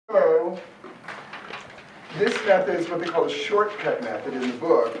So this method is what they call a shortcut method in the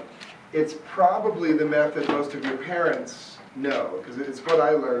book. It's probably the method most of your parents know, because it's what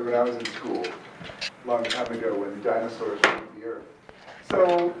I learned when I was in school a long time ago when the dinosaurs roamed the earth.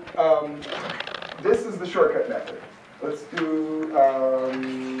 So this is the shortcut method. Let's do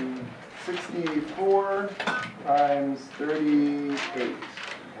 64 times 38.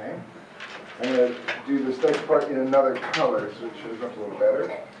 Okay. I'm going to do this next part in another color so it shows up a little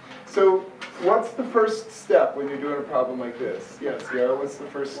better. So what's the first step when you're doing a problem like this? Yes, Yara, what's the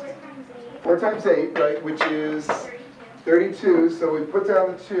first? 4 times 8, right, which is 32. So we put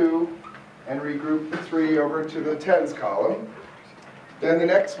down the 2 and regroup the 3 over to the tens column. Then the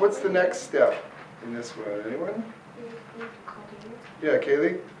next, what's the next step in this one? Anyone? Yeah,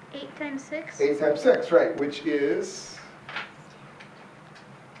 Kaylee? 8 times 6. 8 times 6, right, which is?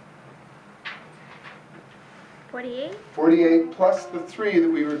 48. 48 plus the 3 that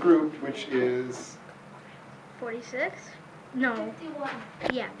we regrouped, which is? 46. No. 51.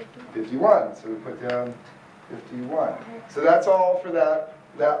 Yeah, 51. 51. So we put down 51. So that's all for that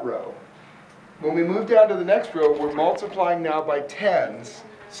row. When we move down to the next row, we're multiplying now by tens.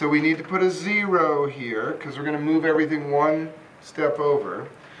 So we need to put a 0 here, because we're going to move everything one step over.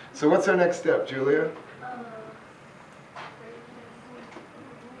 So what's our next step, Julia?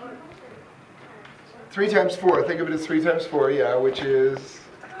 3 times 4. Think of it as 3 times 4, yeah, which is?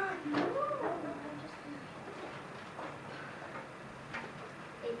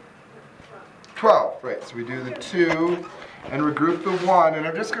 12, right. So we do the 2 and regroup the 1. And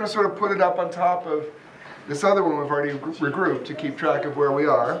I'm just going to sort of put it up on top of this other one we've already regrouped to keep track of where we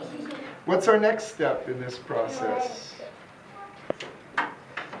are. What's our next step in this process? Do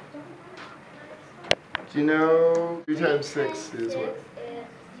you know 3 times 6 is what?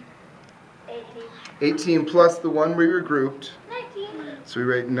 18 plus the 1 we regrouped. 19. So we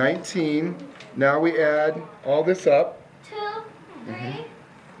write 19. Now we add all this up. 2, 3,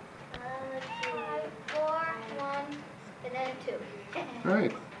 4, 1, and then 2.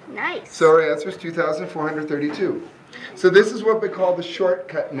 Right. Nice. So our answer is 2,432. So this is what we call the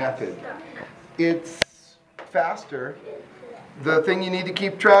shortcut method. It's faster. The thing you need to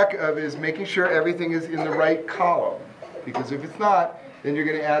keep track of is making sure everything is in the right column. Because if it's not, then you're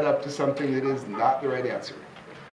going to add up to something that is not the right answer.